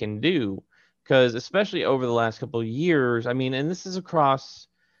they can do. Because especially over the last couple of years, I mean, and this is across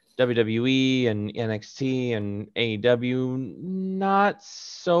WWE and NXT and AEW, not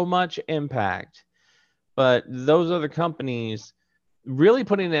so much Impact, but those other companies really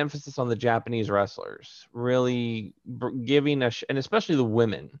putting an emphasis on the Japanese wrestlers, really giving and especially the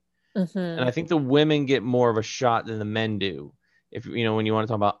women. And Mm-hmm. I think the women get more of a shot than the men do. If when you want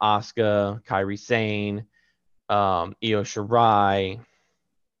to talk about Asuka, Kairi Sane, Io Shirai,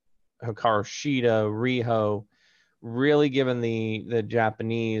 Hikaru Shida, Riho, really giving the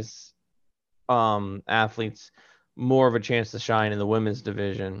Japanese athletes more of a chance to shine in the women's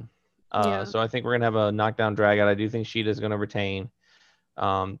division. Yeah. So I think we're gonna have a knockdown drag out. I do think Shida is gonna retain,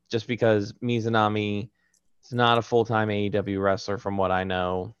 just because Mizunami is not a full-time AEW wrestler from what I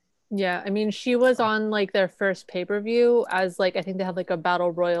know. Yeah. I mean, she was on like their first pay-per-view as like I think they had like a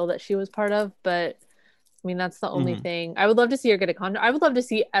battle royal that she was part of, but I mean that's the only Mm-hmm. thing. I would love to see her get a contract. I would love to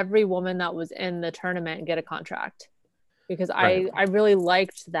see every woman that was in the tournament get a contract, because Right. I really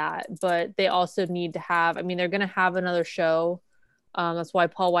liked that, but they also need to have, I mean, they're gonna have another show. That's why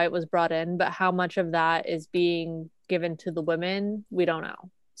Paul White was brought in, but how much of that is being given to the women, we don't know.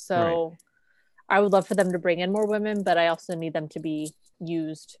 Right. So I would love for them to bring in more women, but I also need them to be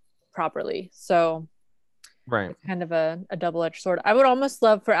used properly. So Right. it's kind of a double-edged sword. I would almost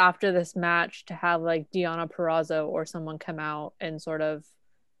love for after this match to have like Deonna Purrazzo or someone come out and sort of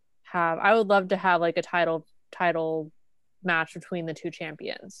have, I would love to have like a title match between the two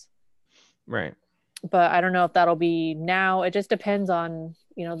champions. Right. But I don't know if that'll be now. It just depends on,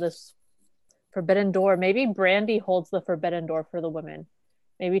 this Forbidden Door. Maybe Brandy holds the Forbidden Door for the women.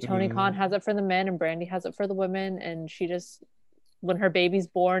 Maybe Tony Khan has it for the men and Brandy has it for the women, and she just, when her baby's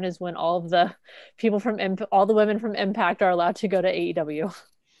born is when all of the people from all the women from Impact are allowed to go to AEW.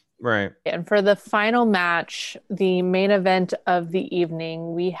 Right. And for the final match, the main event of the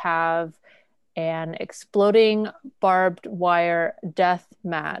evening, we have an exploding barbed wire death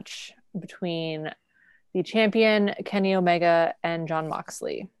match between the champion Kenny Omega and Jon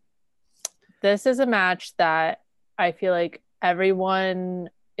Moxley. This is a match that I feel like everyone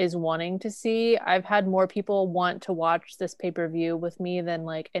is wanting to see. I've had more people want to watch this pay-per-view with me than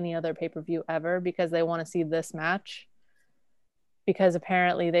like any other pay-per-view ever because they want to see this match. Because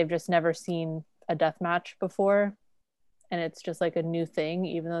apparently they've just never seen a death match before. And it's just like a new thing,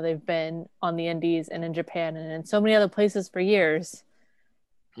 even though they've been on the indies and in Japan and in so many other places for years.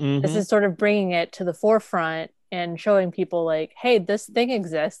 This is sort of bringing it to the forefront and showing people like, hey, this thing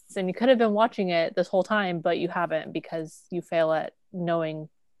exists and you could have been watching it this whole time, but you haven't because you fail at knowing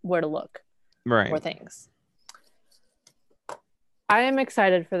where to look for things. I am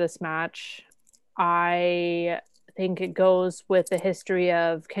excited for this match. I think it goes with the history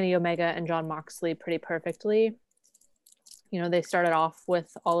of Kenny Omega and Jon Moxley pretty perfectly. You know, they started off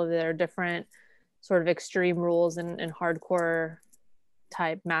with all of their different sort of extreme rules and hardcore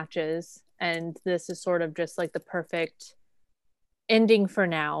type matches. And this is sort of just like the perfect ending for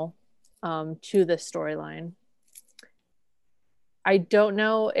now to this storyline. I don't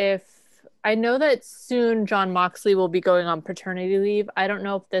know if I know that soon Jon Moxley will be going on paternity leave. I don't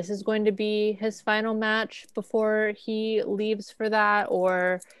know if this is going to be his final match before he leaves for that,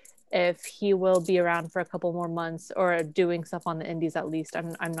 or if he will be around for a couple more months or doing stuff on the indies at least.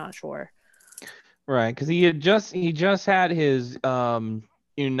 I'm not sure. Right, because he just had his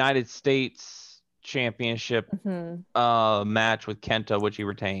United States Championship match with Kenta, which he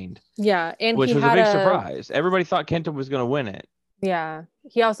retained. Yeah, and which he was had a big surprise. Everybody thought Kenta was going to win it. Yeah,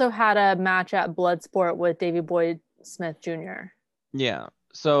 he also had a match at Bloodsport with Davey Boy Smith Jr. Yeah,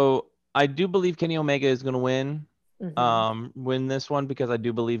 so I do believe Kenny Omega is going to win this one, because I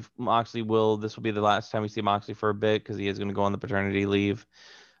do believe Moxley will. This will be the last time we see Moxley for a bit, because he is going to go on the paternity leave.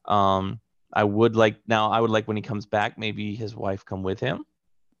 I would like when he comes back, maybe his wife come with him.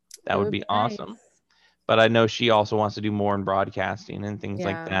 That would be awesome. Nice. But I know she also wants to do more in broadcasting and things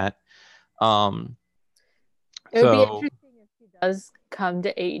like that. It would be interesting if she does come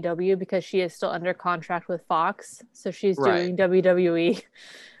to AEW, because she is still under contract with Fox, so she's doing WWE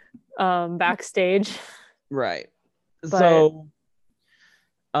backstage. Right. But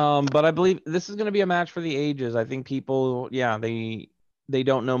I believe this is going to be a match for the ages. I think people, they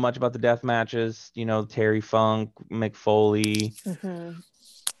don't know much about the death matches. You know, Terry Funk, Mick Foley,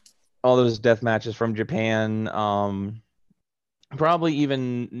 all those death matches from Japan. Probably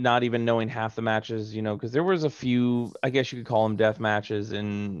even not even knowing half the matches, you know, because there was a few, I guess you could call them death matches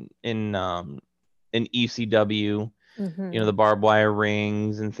in ECW, you know, the barbed wire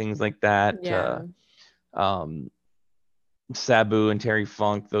rings and things like that. Sabu and Terry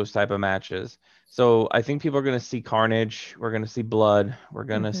Funk, those type of matches. So I think people are going to see carnage. We're going to see blood. We're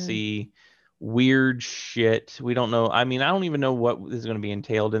going to see weird shit. We don't know. I mean, I don't even know what is going to be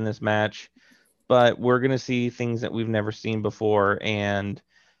entailed in this match, but we're going to see things that we've never seen before. And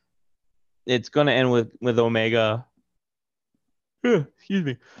it's going to end with Omega. Excuse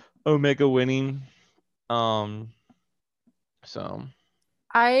me. Omega winning. So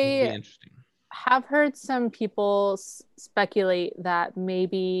it'll be interesting. Have heard some people speculate that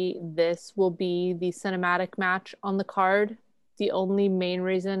maybe this will be the cinematic match on the card. The only main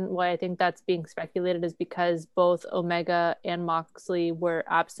reason why I think that's being speculated is because both Omega and Moxley were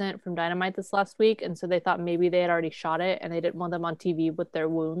absent from Dynamite this last week, and so they thought maybe they had already shot it and they didn't want them on TV with their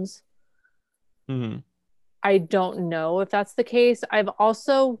wounds. I don't know if that's the case. I'm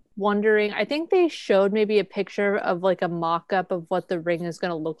also wondering, I think they showed maybe a picture of like a mock-up of what the ring is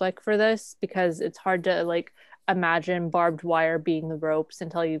going to look like for this, because it's hard to like imagine barbed wire being the ropes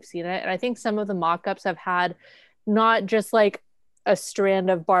until you've seen it. And I think some of the mock-ups have had not just like a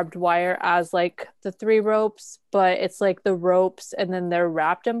strand of barbed wire as like the 3 ropes, but it's like the ropes and then they're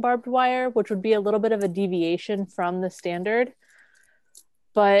wrapped in barbed wire, which would be a little bit of a deviation from the standard.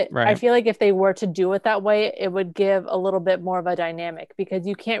 But I feel like if they were to do it that way, it would give a little bit more of a dynamic, because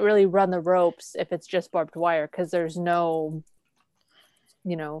you can't really run the ropes if it's just barbed wire, because there's no,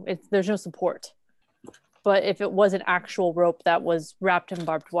 you know, there's no support. But if it was an actual rope that was wrapped in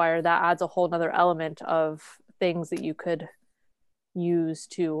barbed wire, that adds a whole nother element of things that you could use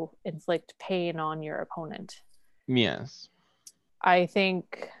to inflict pain on your opponent. Yes. I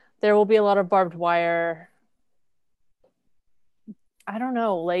think there will be a lot of barbed wire. I don't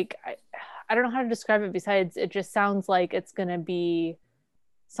know, like I don't know how to describe it, besides it just sounds like it's going to be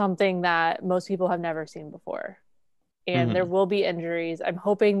something that most people have never seen before. And there Mhm. will be injuries. I'm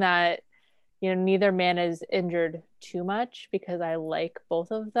hoping that, neither man is injured too much because I like both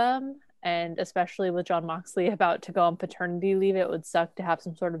of them. And especially with John Moxley about to go on paternity leave, it would suck to have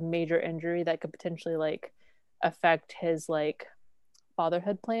some sort of major injury that could potentially like affect his like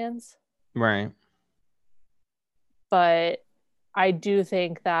fatherhood plans. Right. But I do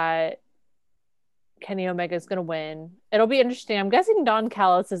think that Kenny Omega is going to win. It'll be interesting. I'm guessing Don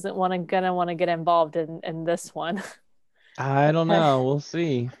Callis isn't gonna want to get involved in this one. I don't know. We'll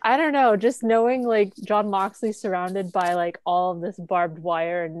see. I don't know. Just knowing like John Moxley surrounded by like all of this barbed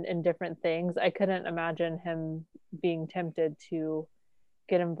wire and different things, I couldn't imagine him being tempted to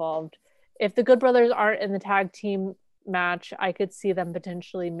get involved. If the Good Brothers aren't in the tag team match, I could see them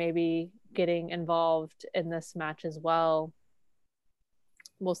potentially maybe getting involved in this match as well.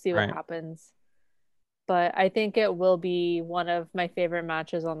 We'll see what Right. happens. But I think it will be one of my favorite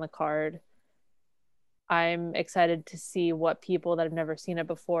matches on the card. I'm excited to see what people that have never seen it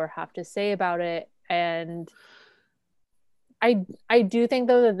before have to say about it. And I do think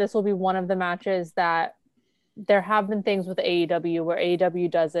though that this will be one of the matches that there have been things with AEW where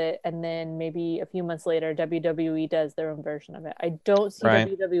AEW does it and then maybe a few months later WWE does their own version of it. I don't see Right.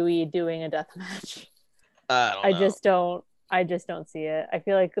 WWE doing a death match. I don't I know. just don't see it. I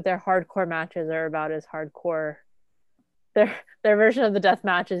feel like their hardcore matches are about as hardcore. Their version of the death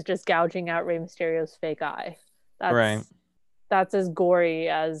match is just gouging out Rey Mysterio's fake eye. Right. That's as gory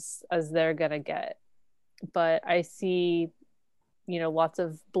as they're gonna get. But I see, lots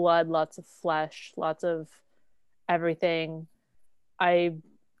of blood, lots of flesh, lots of everything. I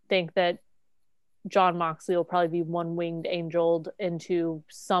think that John Moxley will probably be one winged angeled into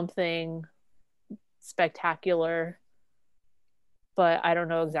something spectacular, but I don't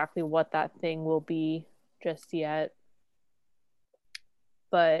know exactly what that thing will be just yet.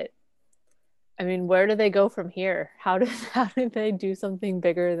 But I mean, where do they go from here? How do they do something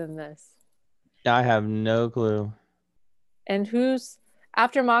bigger than this? I have no clue. And who's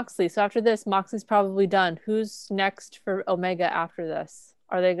after Moxley? So after this, Moxley's probably done. Who's next for Omega after this?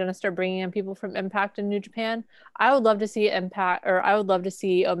 Are they going to start bringing in people from Impact and New Japan? I would love to see Impact, or I would love to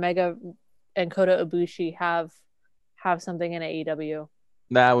see Omega and Kota Ibushi have something in AEW.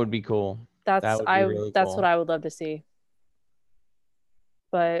 That would be cool. That would be really That's what cool. I would love to see.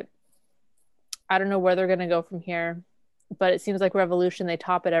 But I don't know where they're going to go from here. But it seems like Revolution, they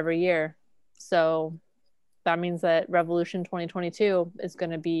top it every year. So that means that Revolution 2022 is going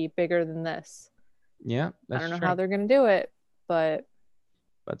to be bigger than this. Yeah, I that's don't know how true. they're going to do it, but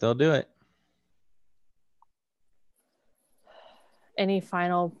They'll do it. any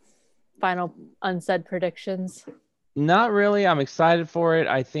final unsaid predictions? Not really. I'm excited for it.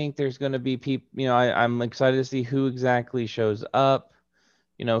 I think there's going to be people, I'm excited to see who exactly shows up,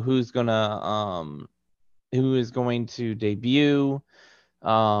 who is going to debut.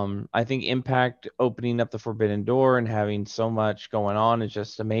 I think Impact opening up the Forbidden Door and having so much going on is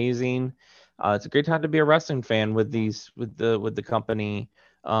just amazing. It's a great time to be a wrestling fan with the company.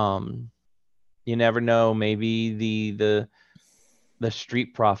 You never know, maybe the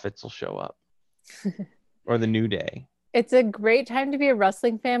Street Profits will show up or the New Day. It's a great time to be a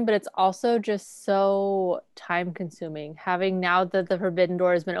wrestling fan, but it's also just so time consuming. Having now that the Forbidden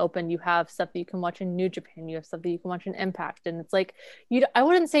Door has been opened, you have stuff that you can watch in New Japan, you have stuff that you can watch in Impact, and it's like I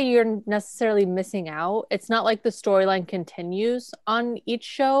wouldn't say you're necessarily missing out. It's not like the storyline continues on each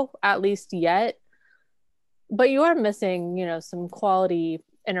show, at least yet, but you are missing, some quality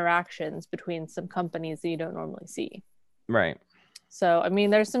interactions between some companies that you don't normally see. Right. So I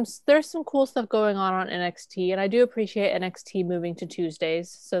mean, there's some cool stuff going on NXT, and I do appreciate NXT moving to Tuesdays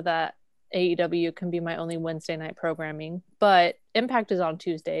so that AEW can be my only Wednesday night programming. But Impact is on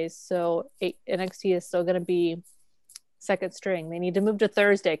Tuesdays, so NXT is still going to be second string. They need to move to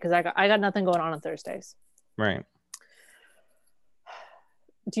Thursday because I got nothing going on Thursdays. Right.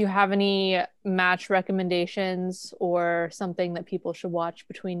 Do you have any match recommendations or something that people should watch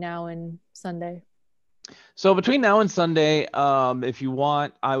between now and Sunday? So between now and Sunday, if you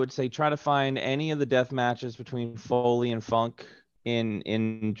want, I would say try to find any of the death matches between Foley and Funk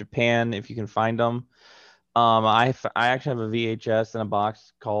in Japan if you can find them. I actually have a VHS in a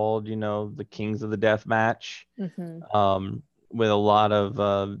box called the Kings of the Death Match. Mm-hmm. With a lot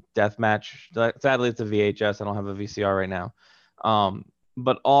of death match. Sadly, it's a VHS. I don't have a VCR right now.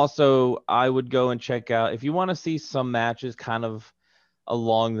 But also, I would go and check out if you want to see some matches kind of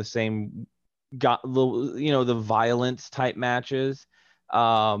along the same the violence type matches.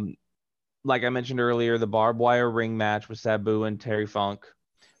 Like I mentioned earlier, the barbed wire ring match with Sabu and Terry Funk.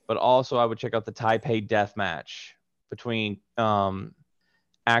 But also, I would check out the Taipei death match between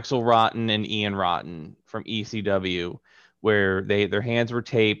Axel Rotten and Ian Rotten from ECW, where their hands were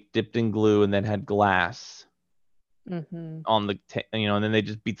taped, dipped in glue, and then had glass on the and then they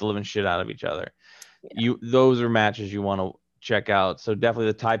just beat the living shit out of each other. Yeah. Those are matches you want to check out. So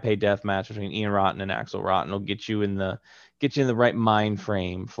definitely the Taipei Death match between Ian Rotten and Axel Rotten will get you in the right mind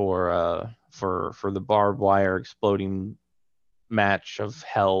frame for the barbed wire exploding match of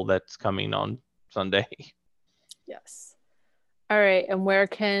hell that's coming on Sunday. Yes. All right, and where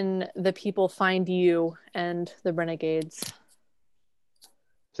can the people find you and the Renegades?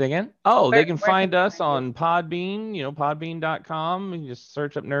 Say again? Oh, they can find us on Podbean, podbean.com. You can just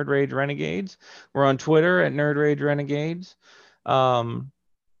search up Nerd Rage Renegades. We're on Twitter at Nerd Rage Renegades. So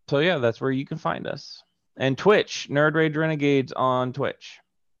yeah, that's where you can find us. And Twitch, Nerd Rage Renegades on Twitch.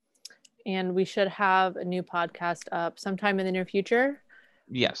 And we should have a new podcast up sometime in the near future.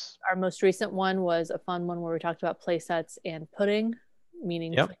 Yes. Our most recent one was a fun one where we talked about play sets and pudding,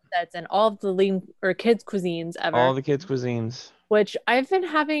 meaning play sets and all of the lean or kids cuisines ever. All the kids cuisines. Which I've been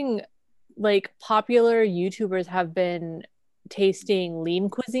having, like, popular YouTubers have been tasting lean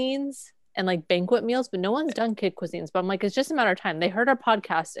cuisines and like banquet meals, but no one's done kid cuisines. But I'm like, it's just a matter of time. They heard our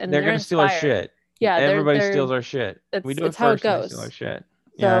podcast and they're gonna steal our shit. Yeah, everybody steals our shit. We do it first. How it goes. Steal our shit.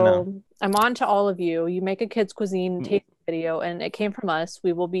 Yeah, so I know. I'm on to all of you. You make a kids cuisine tasting video, and it came from us.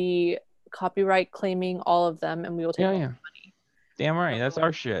 We will be copyright claiming all of them, and we will take all the money. Damn right, that's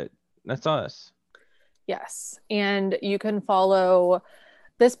our shit. That's us. Yes, and you can follow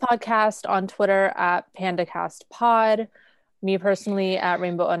this podcast on Twitter at PandaCast Pod. Me personally at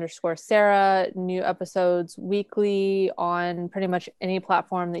Rainbow_Sarah. New episodes weekly on pretty much any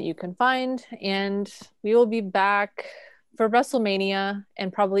platform that you can find. And we will be back for WrestleMania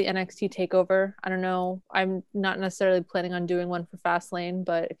and probably NXT TakeOver. I don't know. I'm not necessarily planning on doing one for Fastlane,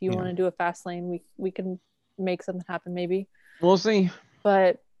 but if you want to do a Fastlane, we can make something happen maybe. We'll see.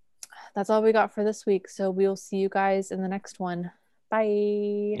 But that's all we got for this week. So we'll see you guys in the next one.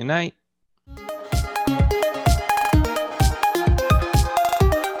 Bye. Good night.